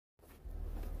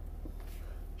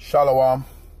Shalom,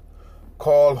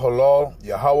 call Halal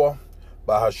Yahweh,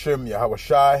 Bahashim Yahweh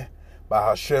Shai,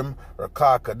 Bahashim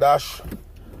Rakah Kadash.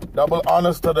 Double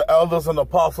honors to the elders and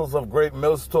apostles of Great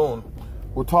Millstone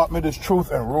who taught me this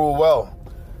truth and rule well.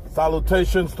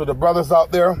 Salutations to the brothers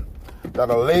out there that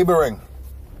are laboring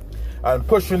and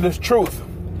pushing this truth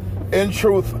in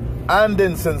truth and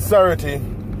in sincerity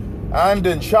and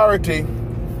in charity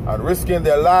and risking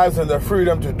their lives and their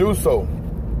freedom to do so.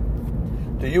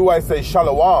 To you I say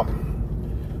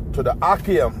Shalom, to the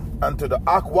Akim and to the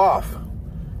Akwaf.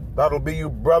 That'll be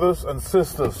you brothers and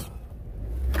sisters.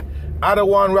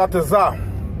 Adawan Ratazah,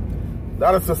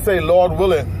 that is to say, Lord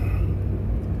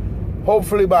willing,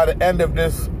 hopefully by the end of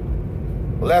this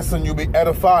lesson you'll be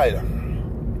edified.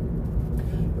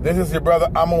 This is your brother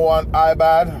Amawan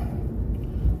Ibad.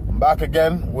 I'm back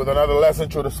again with another lesson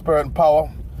through the spirit and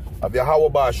power of Yahweh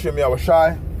Ba'ashim Yahweh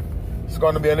Shai. It's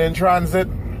going to be an in transit.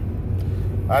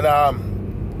 And,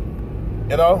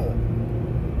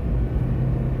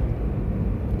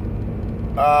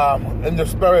 in the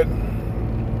spirit,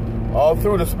 all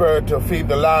through the spirit, to feed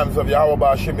the lambs of Yahweh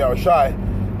Ba'ashim Yahweh Shai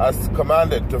as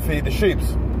commanded to feed the sheep.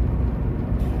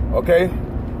 Okay?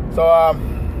 So,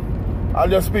 I'll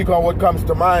just speak on what comes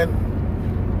to mind.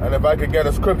 And if I could get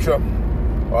a scripture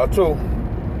or two,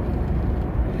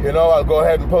 I'll go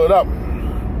ahead and pull it up.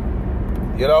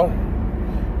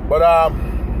 But,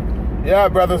 yeah,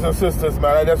 brothers and sisters,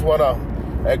 man, I just want to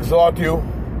exhort you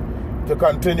to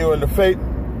continue in the faith.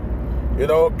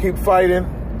 Keep fighting,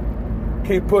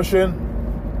 keep pushing,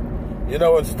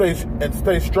 and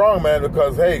stay strong, man.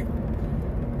 Because hey,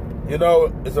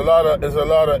 it's a lot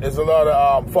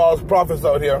of false prophets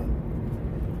out here.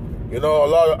 A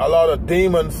lot of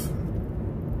demons.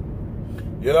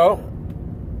 And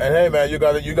hey, man, you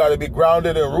gotta be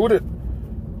grounded and rooted.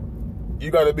 You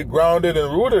got to be grounded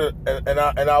and rooted in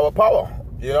our power,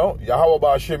 Yahweh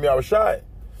Ba'ashim Yahweh Shai,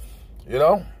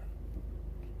 The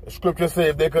scriptures say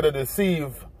if they could have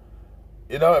deceived,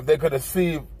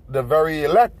 the very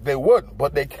elect, they would,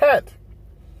 but they can't.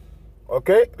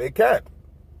 Okay? They can't.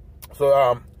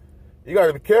 So, you got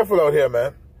to be careful out here,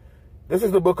 man. This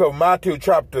is the book of Matthew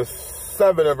chapter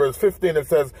 7 and verse 15. It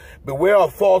says, beware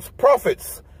of false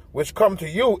prophets, which come to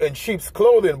you in sheep's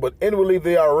clothing, but inwardly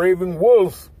they are raving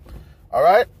wolves. All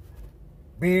right?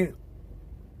 Beware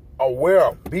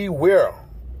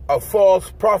of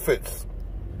false prophets,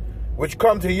 which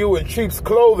come to you in sheep's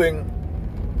clothing,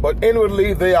 but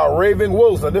inwardly they are raving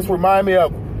wolves. And this reminds me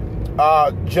of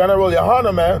General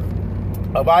Yohana, man,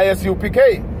 of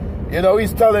ISUPK.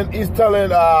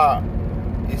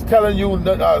 He's telling you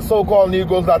so-called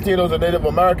Negroes, Latinos, and Native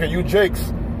American, you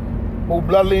Jakes, who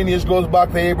blood lineage goes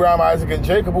back to Abraham, Isaac, and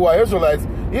Jacob, who are Israelites.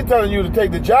 He's telling you to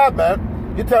take the job, man.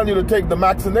 He's telling you to take the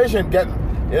vaccination, he's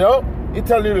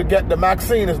telling you to get the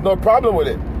vaccine. There's no problem with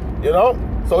it,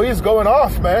 So he's going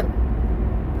off, man.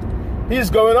 He's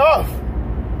going off.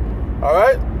 All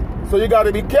right? So you got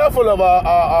to be careful of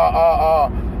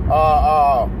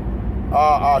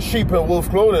our sheep and wolf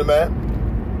clothing, man.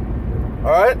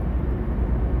 All right?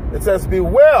 It says,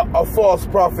 beware of false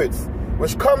prophets,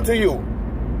 which come to you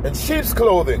in sheep's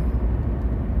clothing.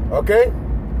 Okay?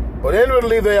 But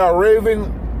inwardly they are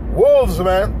raving wolves,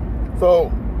 man.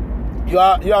 So you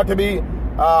have to be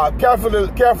careful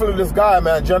of this guy,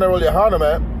 man, General Yohana,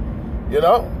 man.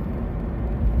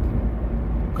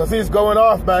 Because he's going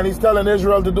off, man. He's telling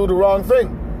Israel to do the wrong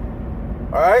thing.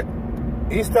 All right?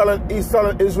 He's telling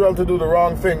Israel to do the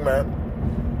wrong thing, man.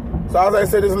 So as I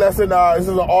said, this lesson, this is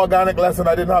an organic lesson.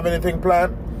 I didn't have anything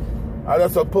planned. I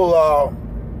just pull,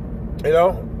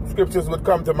 scriptures would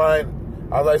come to mind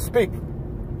as I speak.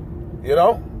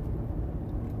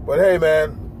 But hey,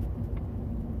 man,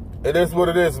 it is what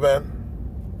it is, man.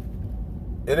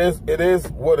 It is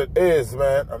what it is,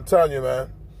 man. I'm telling you, man.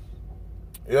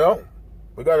 You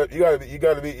gotta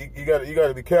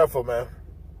be careful, man.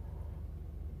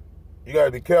 You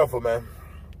gotta be careful, man.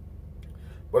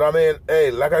 But I mean, hey,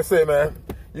 like I say, man,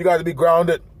 you gotta be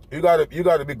grounded. You gotta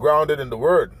be grounded in the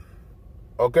word.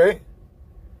 Okay?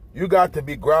 You got to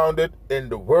be grounded in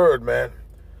the word, man.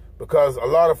 Because a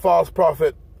lot of false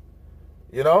prophet,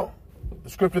 the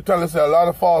scripture tells us that a lot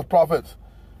of false prophets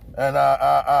and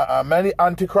many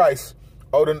antichrists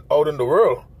out in the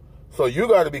world. So you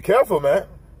got to be careful, man.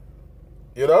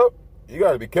 You got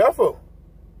to be careful.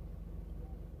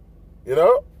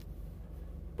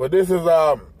 But this is,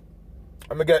 I'm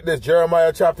going to get this,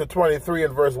 Jeremiah chapter 23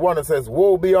 and verse 1. It says,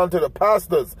 woe be unto the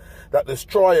pastors that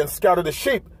destroy and scatter the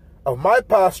sheep of my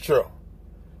pasture,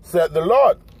 said the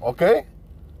Lord. Okay?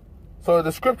 So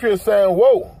the scripture is saying,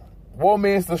 woe. Woe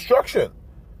means destruction.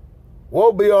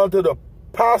 Woe be unto the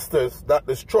pastors that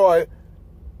destroy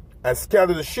and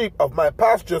scatter the sheep of my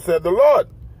pasture, said the Lord.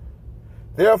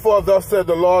 Therefore thus said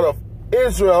the Lord of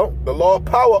Israel, the Lord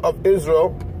power of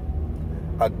Israel,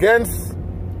 against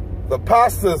the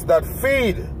pastors that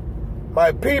feed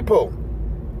my people.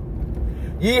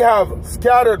 Ye have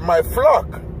scattered my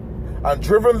flock and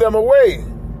driven them away,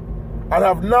 and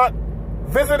have not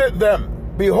visited them.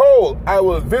 Behold, I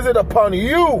will visit upon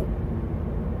you,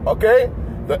 okay,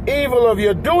 the evil of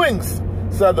your doings,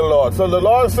 said the Lord. So the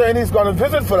Lord is saying he's going to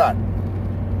visit for that.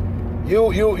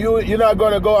 You're not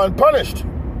going to go unpunished.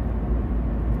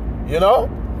 You know?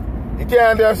 You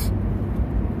can't just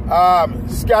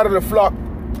scatter the flock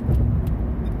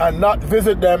and not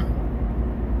visit them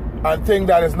and think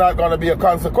that it's not going to be a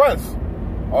consequence.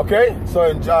 Okay? So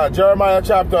in Jeremiah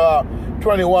chapter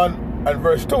 21 and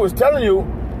verse 2 is telling you,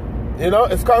 you know,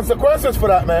 it's consequences for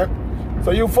that, man.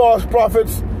 So you false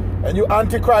prophets and you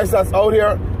antichrist that's out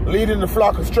here leading the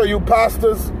flock astray, you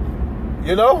pastors,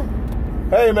 you know,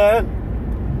 hey, man,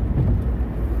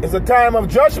 it's a time of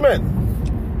judgment.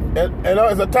 You know,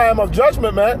 it's a time of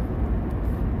judgment, man.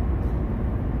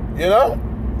 You know,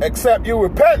 except you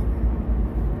repent.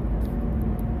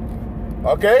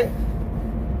 Okay?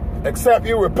 Except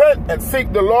you repent and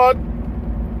seek the Lord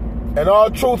in all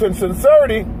truth and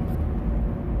sincerity,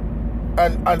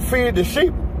 and feed the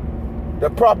sheep the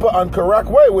proper and correct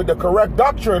way with the correct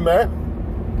doctrine, man.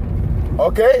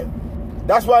 Okay?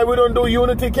 That's why we don't do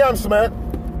unity camps, man.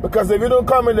 Because if you don't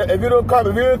come in with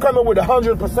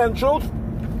 100% truth,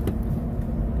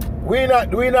 we're not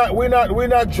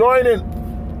joining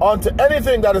onto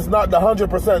anything that is not the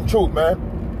 100% truth, man.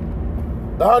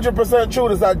 The 100%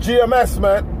 truth is that GMS,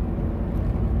 man.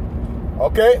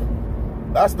 Okay?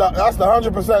 That's the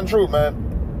 100% truth, man.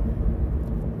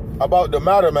 About the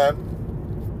matter, man.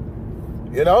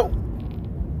 You know?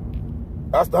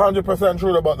 That's the 100%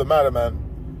 truth about the matter, man.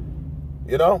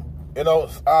 You know? You know,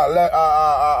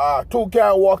 two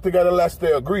can't walk together unless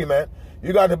they agree, man.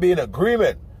 You got to be in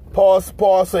agreement. Paul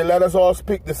say, let us all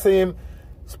speak the same.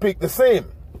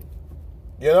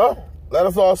 You know? Let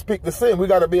us all speak the same. We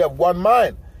got to be of one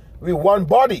mind. We one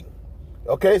body.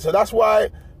 Okay? So that's why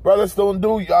brothers don't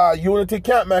do unity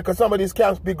camp, man, because some of these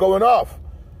camps be going off.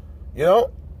 You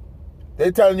know?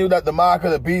 They telling you that the mark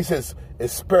of the beast is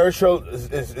spiritual,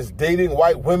 is dating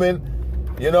white women,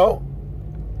 you know?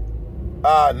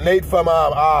 Nate from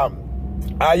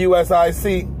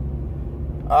IUSIC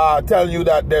telling you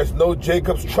that there's no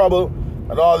Jacob's trouble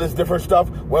and all this different stuff,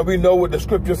 when we know what the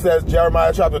scripture says,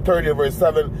 Jeremiah chapter 30 verse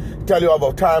 7, tell you of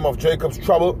a time of Jacob's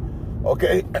trouble.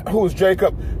 Okay, who's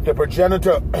Jacob? The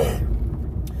progenitor,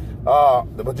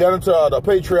 the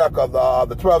patriarch of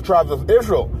the 12 tribes of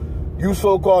Israel. You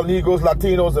so-called Negroes,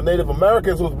 Latinos, and Native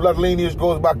Americans whose blood lineage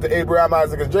goes back to Abraham,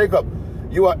 Isaac, and Jacob.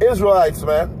 You are Israelites,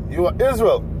 man. You are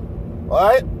Israel. All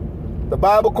right? The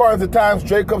Bible calls the times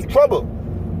Jacob's trouble.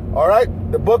 All right?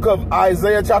 The book of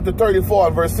Isaiah chapter 34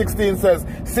 and verse 16 says,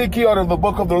 seek ye out of the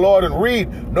book of the Lord and read.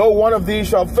 No one of these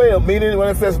shall fail. Meaning when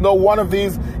it says no one of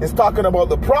these, it's talking about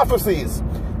the prophecies.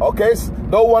 Okay?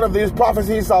 No one of these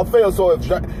prophecies shall fail. So if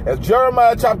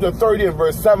Jeremiah chapter 30 and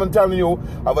verse 7 telling you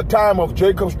of a time of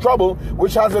Jacob's trouble,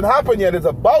 which hasn't happened yet, it's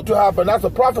about to happen. That's a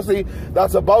prophecy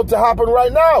that's about to happen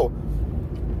right now.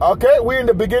 Okay? We're in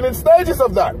the beginning stages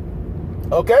of that.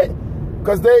 Okay?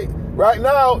 Because right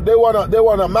now they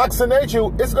wanna vaccinate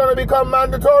you. It's gonna become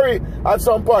mandatory at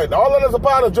some point. All of that is a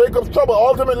part of Jacob's trouble.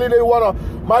 Ultimately, they wanna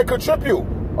microchip you.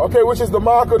 Okay, which is the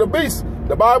mark of the beast.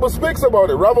 The Bible speaks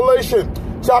about it. Revelation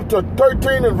chapter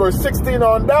 13 and verse 16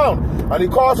 on down. And he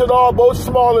calls it all, both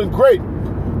small and great,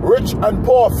 rich and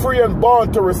poor, free and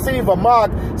bond, to receive a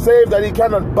mark, save that he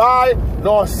cannot buy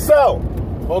nor sell.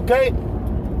 Okay,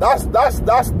 that's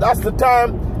the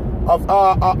time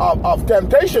of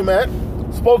temptation, man.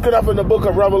 Spoken of in the book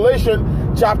of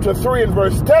Revelation, chapter 3 and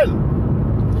verse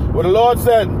 10, where the Lord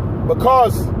said,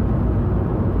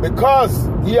 because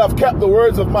ye have kept the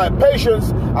words of my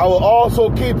patience, I will also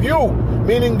keep you,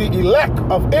 meaning the elect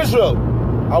of Israel.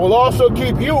 I will also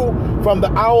keep you from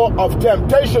the hour of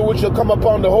temptation, which shall come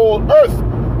upon the whole earth,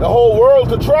 the whole world,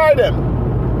 to try them.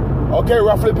 Okay,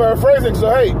 roughly paraphrasing. So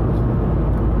hey,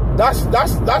 that's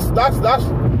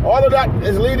all of that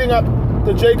is leading up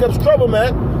to Jacob's trouble,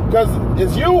 man. Because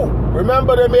it's you.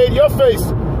 Remember, they made your face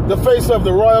the face of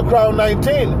the Royal Crown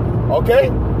 19.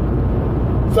 Okay?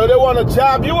 So they want to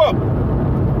jab you up.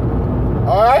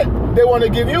 Alright? They want to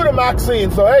give you the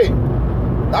vaccine. So hey,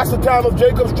 that's the time of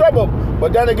Jacob's trouble.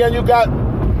 But then again, you got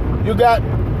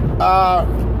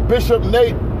Bishop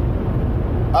Nate,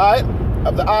 alright,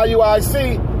 of the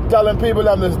IUIC, telling people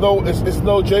that it's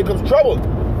no Jacob's trouble.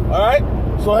 Alright?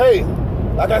 So hey,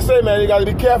 like I say, man, you got to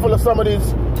be careful of some of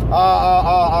these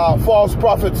false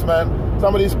prophets, man.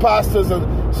 Some of these pastors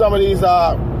and some of these,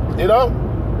 you know,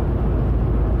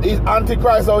 these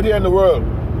antichrists out here in the world.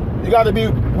 You got to be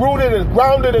rooted and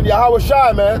grounded in Yahweh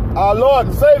Shai, man, our Lord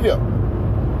and Savior.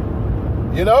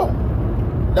 You know,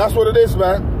 that's what it is,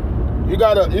 man. You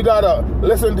gotta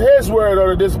listen to His word out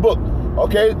of this book.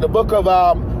 Okay, the book of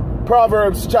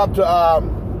Proverbs, chapter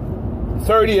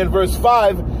 30 and verse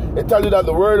 5. It tells you that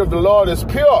the word of the Lord is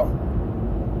pure.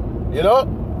 You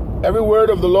know, every word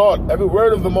of the Lord, every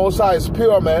word of the Most High is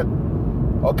pure,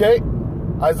 man. Okay,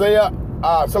 Isaiah,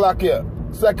 Salakia.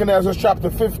 2nd Ezra chapter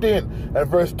 15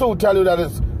 and verse 2 tell you that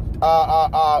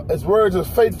his words is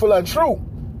faithful and true.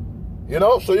 You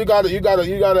know, so you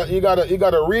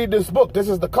gotta read this book. This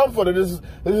is the comforter. This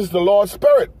is the Lord's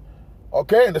Spirit.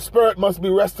 Okay, and the Spirit must be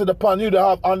rested upon you to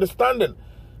have understanding,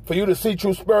 for you to see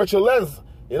through spiritual lens.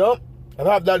 You know, and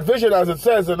have that vision, as it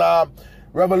says in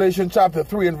Revelation chapter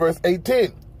 3 and verse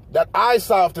 18, that eyes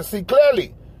have to see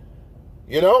clearly.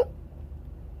 You know.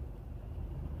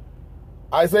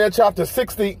 Isaiah chapter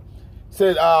 60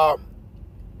 said, the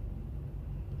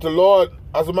Lord,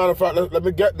 as a matter of fact, let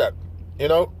me get that, you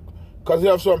know, because you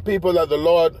have some people that the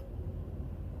Lord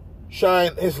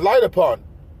shine His light upon,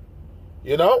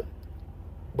 you know,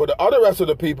 but the other rest of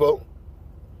the people,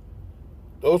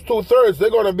 those 2/3, they're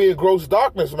going to be in gross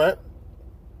darkness, man.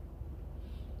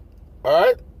 All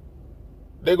right?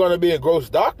 They're going to be in gross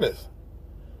darkness.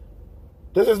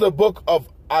 This is the book of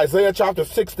Isaiah chapter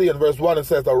 60 and verse 1. It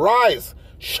says, arise,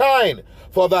 shine,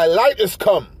 for thy light is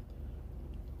come,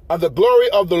 and the glory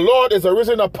of the Lord is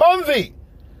arisen upon thee.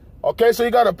 Okay, so you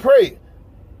got to pray.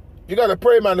 You got to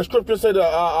pray, man. The scripture said,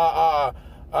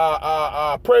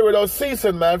 pray without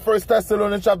ceasing, man. 1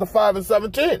 Thessalonians chapter 5 and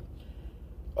 17.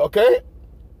 Okay?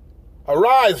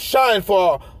 Arise, shine,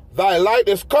 for thy light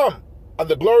is come, and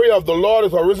the glory of the Lord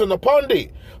is arisen upon thee.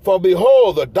 For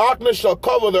behold, the darkness shall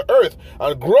cover the earth,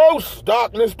 and gross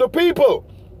darkness the people.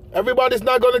 Everybody's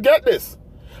not going to get this.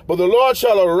 But the Lord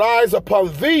shall arise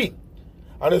upon thee,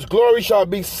 and His glory shall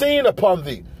be seen upon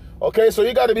thee. Okay, so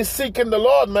you got to be seeking the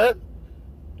Lord, man,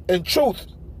 in truth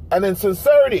and in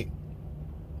sincerity.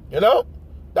 You know,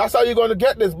 that's how you're going to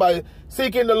get this, by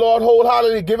seeking the Lord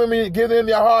wholeheartedly, giving Him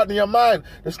your heart and your mind.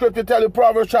 The scripture tells you,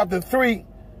 Proverbs chapter 3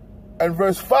 and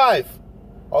verse 5.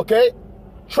 Okay,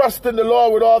 trust in the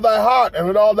Lord with all thy heart and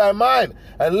with all thy mind,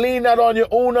 and lean not on your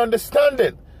own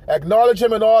understanding. Acknowledge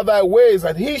Him in all thy ways,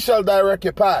 and He shall direct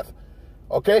your path.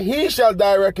 Okay, He shall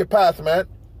direct your path, man.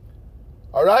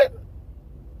 All right?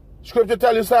 Scripture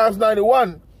tells you, Psalms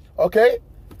 91, okay?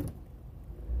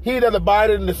 He that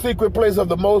abideth in the secret place of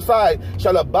the Most High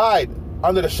shall abide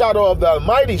under the shadow of the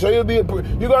Almighty. So you're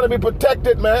going to be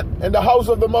protected, man, in the house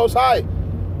of the Most High.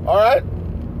 All right?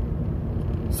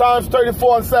 Psalms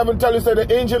 34 and 7 tell you, say,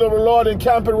 the angel of the Lord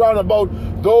encampeth round about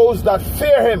those that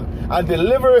fear Him, and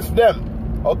delivereth them.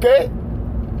 Okay?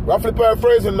 Roughly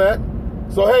paraphrasing, man.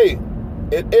 So, hey,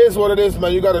 it is what it is,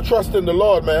 man. You got to trust in the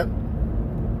Lord, man.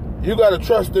 You got to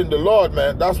trust in the Lord,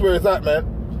 man. That's where it's at, man.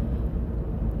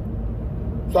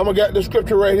 So I'm going to get the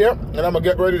scripture right here, and I'm going to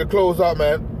get ready to close out,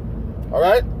 man. All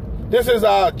right? This is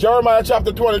Jeremiah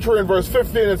chapter 23 and verse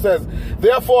 15. It says,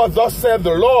 therefore thus said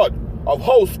the Lord of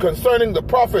hosts concerning the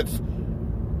prophets.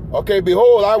 Okay,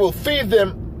 behold, I will feed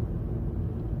them.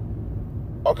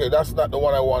 Okay, that's not the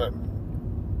one I wanted.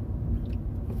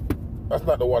 That's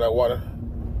not the one I wanted.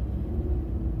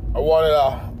 I wanted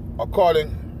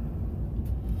according.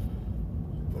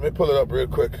 Let me pull it up real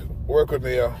quick. Work with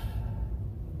me,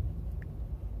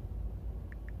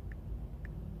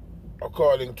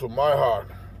 according to my heart.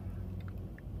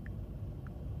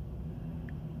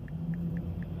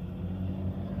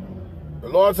 The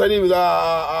Lord said He was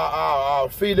I'll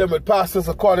feed them with pastors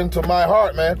according to my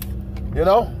heart, man. You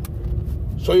know?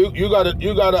 So you gotta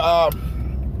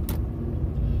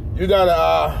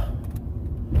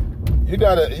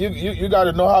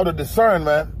know how to discern,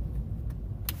 man.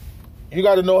 You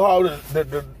gotta know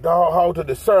how to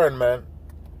discern, man.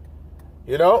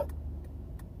 You know?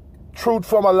 Truth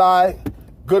from a lie,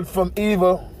 good from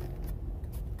evil.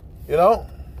 You know?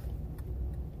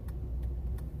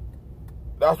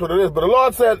 That's what it is. But the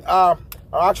Lord said, I'm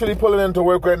actually pulling into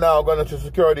work right now, going into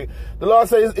security. The Lord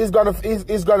says He's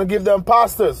gonna give them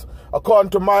pastors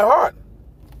according to my heart.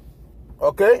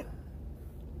 Okay?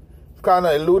 It's kind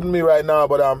of eluding me right now,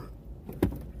 but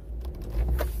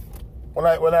when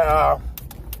I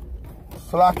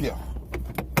slack you.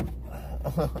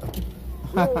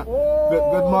 Good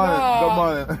morning. Wow. Good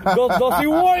morning. Does he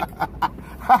work?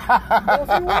 Does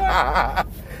he work?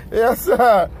 Yes,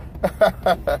 sir.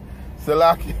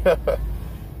 Salakia.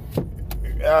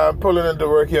 I'm pulling into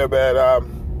work here, man.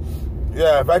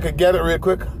 Yeah, if I could get it real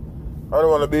quick. I don't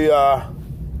want to be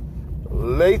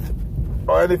late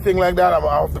or anything like that.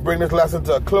 I have to bring this lesson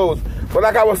to a close. But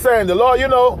like I was saying, the Lord, you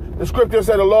know, the scripture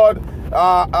said the Lord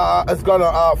is going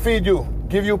to feed you,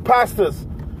 give you pastors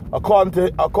according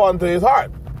to his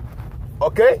heart.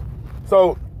 Okay?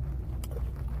 So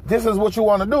this is what you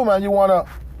want to do, man. You want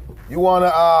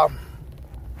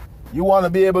to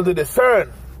be able to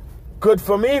discern good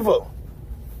from evil.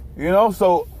 You know,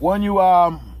 so when you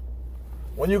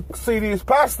see these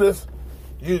pastors,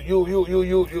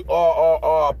 you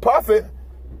are a prophet,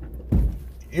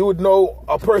 you would know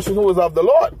a person who is of the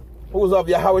Lord, who is of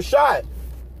Yahweh Shai.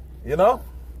 You know?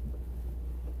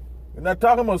 We're not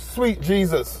talking about sweet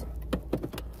Jesus.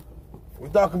 We're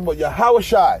talking about Yahweh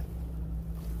Shai.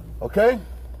 Okay?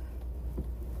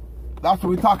 That's what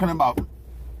we're talking about.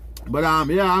 But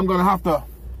yeah, I'm gonna have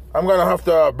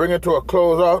to bring it to a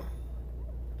close out.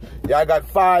 Yeah, I got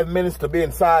 5 minutes to be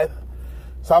inside.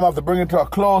 So I'm gonna have to bring it to a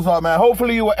close out, man.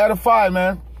 Hopefully you were edified,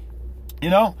 man.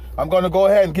 You know, I'm gonna go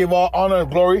ahead and give all honor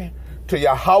and glory to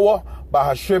Yahweh, by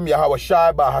Hashem, Yahweh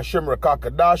Shai, by Hashem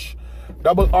Rakakadash.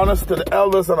 Double honors to the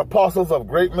elders and apostles of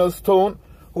Great Millstone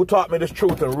who taught me this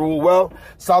truth and rule well.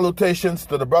 Salutations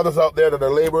to the brothers out there that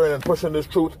are laboring and pushing this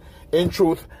truth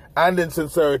and in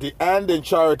sincerity and in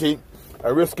charity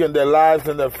and risking their lives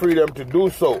and their freedom to do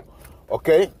so.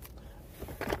 Okay?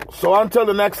 So until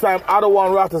the next time,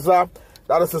 Adawan Ratazah,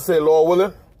 that is to say, Lord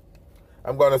willing,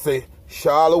 I'm going to say,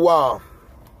 Shalom.